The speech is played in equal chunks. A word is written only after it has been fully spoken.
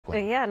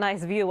Microclimate. Yeah,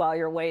 nice view while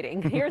you're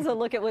waiting. Here's a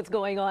look at what's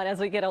going on as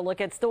we get a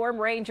look at Storm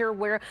Ranger,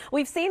 where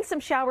we've seen some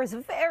showers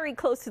very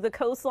close to the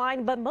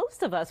coastline, but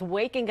most of us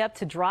waking up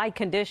to dry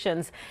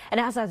conditions. And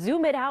as I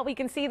zoom it out, we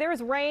can see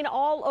there's rain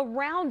all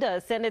around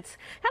us, and it's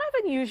kind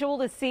of unusual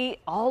to see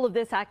all of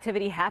this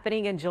activity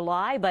happening in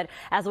July. But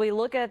as we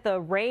look at the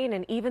rain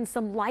and even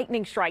some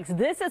lightning strikes,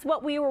 this is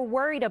what we were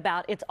worried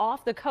about. It's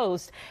off the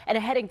coast and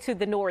heading to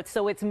the north,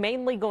 so it's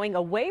mainly going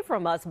away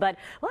from us. But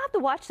we'll have to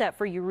watch that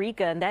for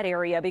Eureka in that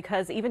area,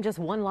 because even just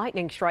one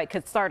lightning strike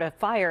could start a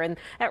fire, and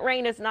that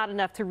rain is not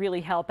enough to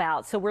really help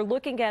out. So we're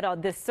looking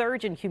at this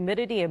surge in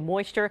humidity and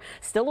moisture.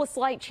 Still a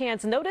slight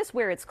chance. Notice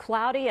where it's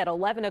cloudy at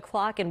 11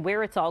 o'clock and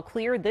where it's all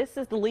clear. This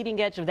is the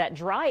leading edge of that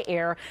dry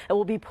air that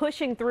will be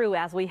pushing through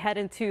as we head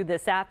into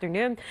this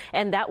afternoon,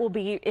 and that will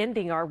be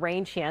ending our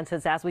rain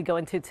chances as we go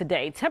into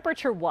today.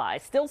 Temperature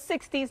wise, still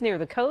 60s near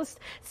the coast,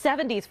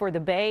 70s for the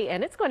bay,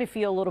 and it's going to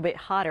feel a little bit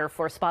hotter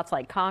for spots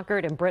like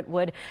Concord and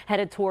Brentwood,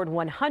 headed toward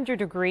 100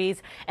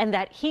 degrees, and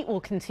that heat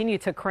will continue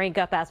to crank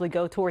up as we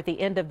go toward the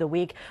end of the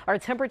week. Our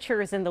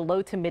temperature is in the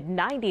low to mid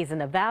 90s in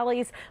the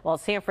valleys, while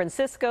San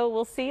Francisco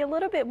will see a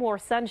little bit more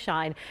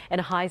sunshine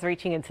and highs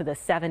reaching into the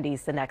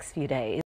 70s the next few days.